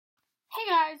Hey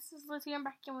guys, this is Lizzie. I'm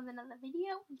back again with another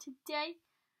video, and today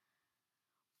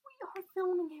we are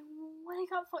filming what I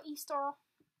got for Easter,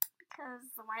 because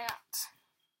why not?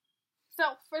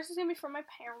 So, first is going to be from my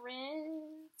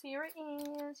parents. Here it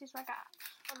is. Here's what I got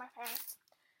from my parents.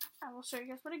 I will show you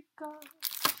guys what I got.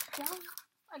 Yeah,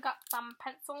 I got some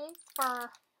pencils for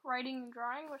writing and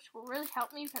drawing, which will really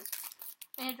help me because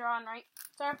I need to draw and write.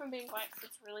 Sorry if I'm being quiet,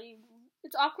 because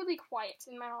it's awkwardly quiet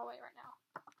in my hallway right now.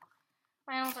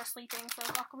 My animals are sleeping, so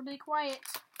it's awkwardly quiet.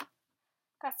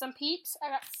 Got some peeps. I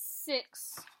got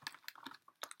 6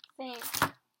 things.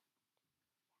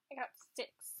 I got 6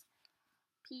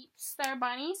 peeps. They're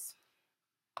bunnies.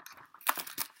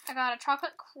 I got a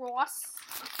chocolate cross.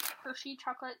 Hershey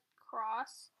chocolate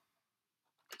cross.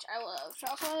 Which I love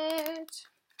chocolate.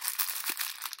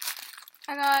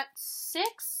 I got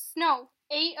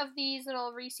 8 of these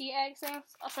little Reese egg things.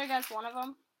 I'll show you guys one of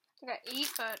them. I got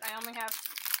 8, but I only have a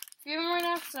few of them right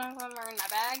now. Some of them are in my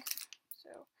bag. So,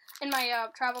 in my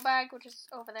travel bag, which is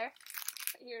over there.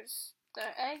 But here's the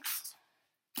eggs.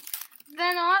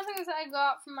 Then the last things that I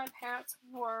got from my parents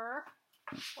were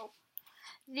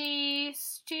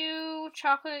these 2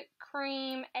 chocolate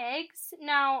cream eggs.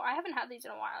 Now, I haven't had these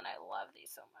in a while, and I love these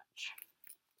so much.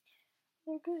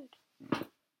 They're good.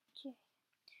 Okay.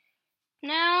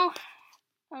 Now,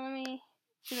 let me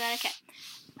do that. Okay.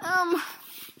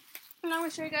 Now I'm going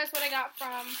to show you guys what I got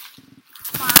from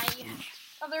my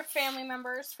other family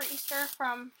members for Easter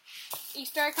from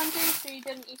Easter egg hunting. So you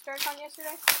did an Easter egg hunt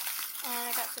yesterday. And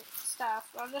I got some stuff.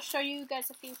 I'll just show you guys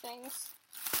a few things.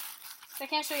 I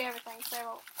can't show you everything,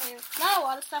 so I have not a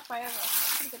lot of stuff, but I have a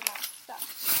pretty good amount of stuff.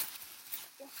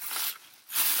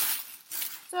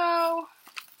 So,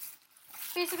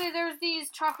 basically there's these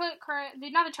bubblegum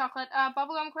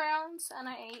crayons, and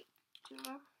I ate 2 of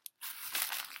them.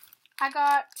 I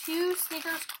got 2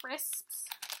 Snickers crisps.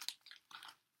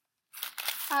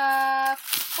 4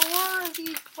 of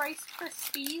these Rice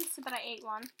Krispies, but I ate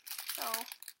 1. So,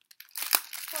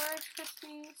 4 Rice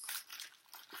Krispies.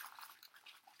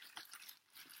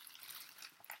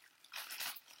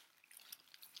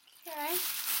 Okay.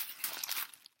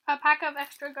 A pack of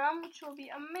extra gum, which will be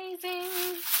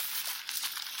amazing.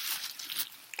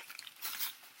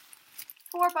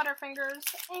 4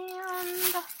 Butterfingers,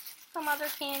 and some other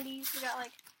candies. We got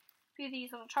like a few of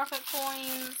these little chocolate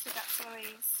coins. We got some of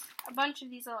these, a bunch of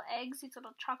these little eggs, these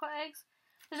little chocolate eggs.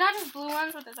 There's not just blue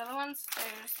ones, but there's other ones.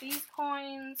 There's these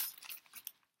coins,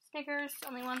 Snickers,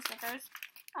 only 1 Snickers,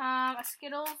 a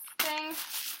Skittles thing,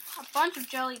 a bunch of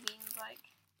jelly beans, like,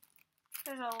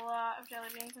 there's a lot of jelly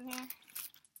beans in here.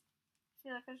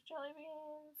 See, like, there's jelly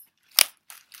beans.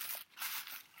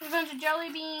 There's a bunch of jelly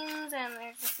beans, and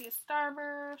there's a few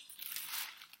Starbursts.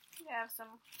 We have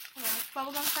some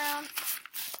bubblegum crayons.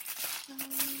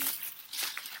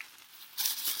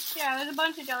 Yeah, there's a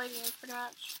bunch of jelly beans, pretty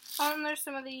much. Oh, and there's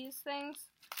some of these things.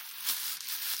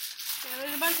 Yeah,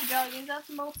 there's a bunch of jelly beans. That's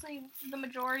mostly the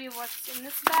majority of what's in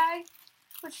this bag,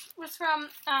 which was from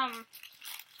an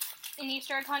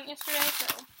Easter egg hunt yesterday,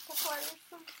 so that's why there's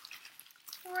some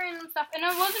random stuff. And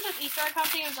it wasn't just Easter egg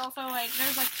hunting, it was also like,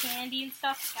 there's like candy and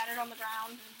stuff scattered on the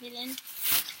ground and hidden.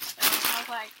 So I was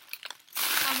like,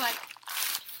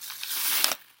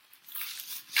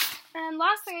 and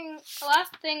last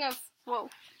thing of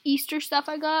Easter stuff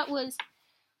I got was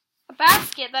a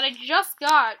basket that I just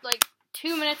got like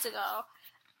 2 minutes ago.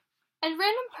 A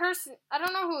random person, I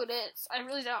don't know who it is, I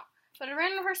really don't, but a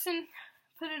random person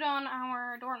put it on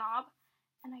our doorknob,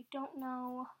 and I don't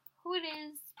know who it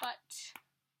is, but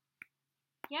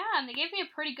yeah, and they gave me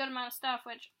a pretty good amount of stuff,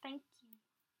 which, thank you,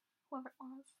 whoever it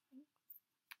was.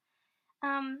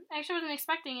 I actually wasn't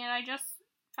expecting it. I just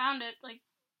found it like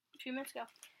a few minutes ago.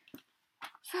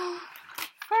 So,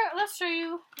 let's show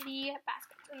you the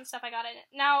basket and the stuff I got in it.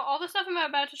 Now, all the stuff I'm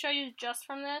about to show you is just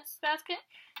from this basket.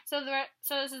 So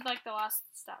this is like the last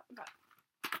stuff I got.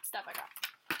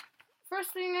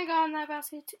 First thing I got in that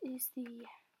basket is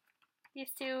these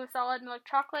 2 solid milk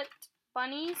chocolate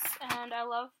bunnies, and I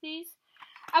love these.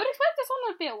 I would expect this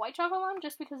one would be a white chocolate one,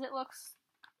 just because it looks,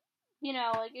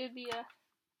 like it would be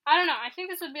I don't know, I think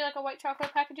this would be like a white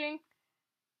chocolate packaging.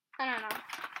 I don't know.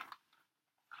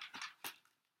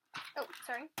 Oh,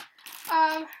 sorry.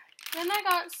 Then I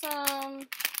got some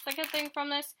second thing from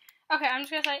this. Okay, I'm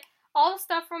just gonna say, all the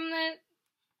stuff from the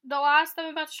last stuff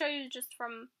I'm about to show you is just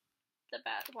from the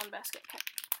one basket. Okay.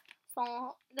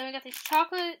 So, then we got these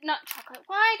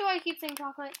why do I keep saying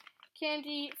chocolate?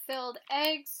 Candy-filled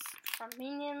eggs from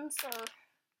Minions, or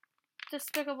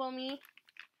Despicable Me.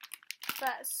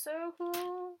 That is so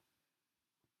cool.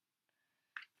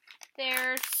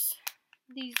 There's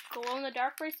these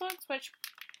glow-in-the-dark bracelets, which,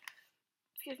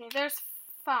 there's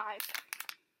 5.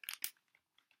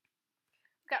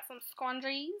 Got some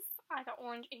scrunchies. I got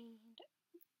orange and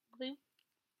blue.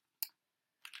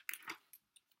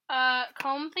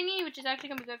 Comb thingy, which is actually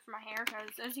gonna be good for my hair,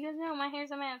 because as you guys know, my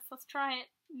hair's a mess. Let's try it.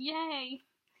 Yay!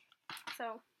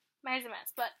 So, my hair's a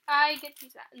mess, but I get to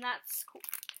use that, and that's cool.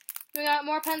 We got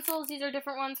more pencils. These are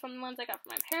different ones from the ones I got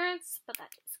from my parents, but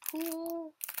that is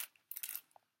cool.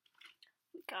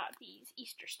 We got these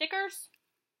Easter stickers.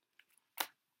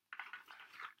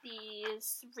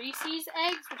 These Reese's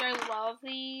eggs, which I love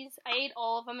these. I ate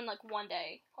all of them in like one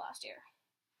day last year.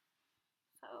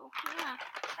 So, yeah.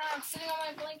 I'm sitting on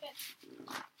my blanket.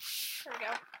 There we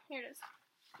go. Here it is.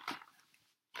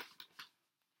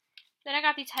 Then I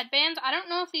got these headbands. I don't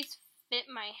know if these fit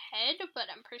my head, but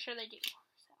I'm pretty sure they do.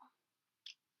 So.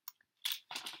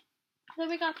 Then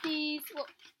we got these. Well,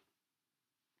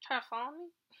 try to follow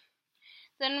me.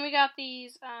 Then we got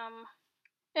these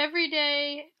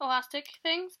everyday elastic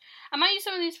things. I might use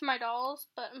some of these for my dolls,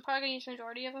 but I'm probably going to use the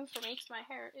majority of them for me because my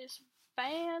hair is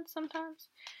bad sometimes.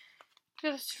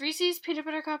 There's Reese's Peanut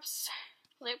Butter Cups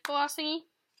lip gloss thingy.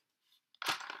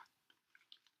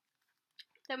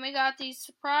 Then we got these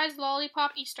surprise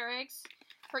lollipop Easter eggs.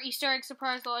 Or Easter egg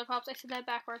surprise lollipops. I said that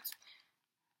backwards.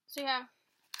 So yeah.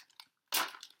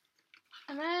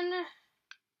 And then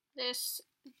this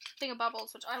thing of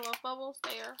bubbles, which I love bubbles.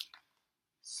 They are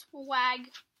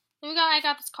swag. Then I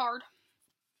got this card.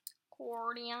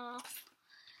 Cordia.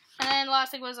 And then the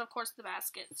last thing was, of course, the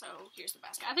basket. So here's the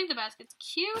basket. I think the basket's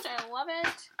cute. I love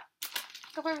it.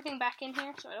 Put everything back in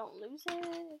here so I don't lose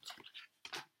it.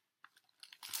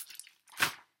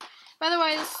 By the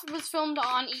way,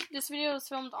 this video was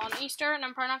filmed on Easter, and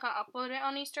I'm probably not gonna upload it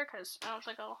on Easter because I don't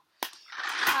think I'll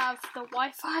have the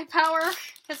Wi-Fi power.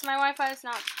 Because my Wi-Fi is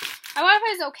not. My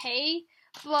Wi-Fi is okay,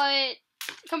 but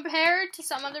compared to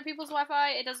some other people's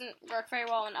Wi-Fi, it doesn't work very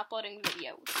well in uploading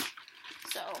videos.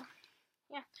 So,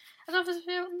 yeah. That's all for this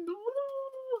video.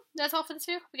 That's all for this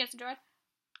video. Hope you guys enjoyed.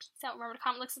 Peace out. Remember to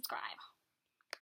comment, like, subscribe.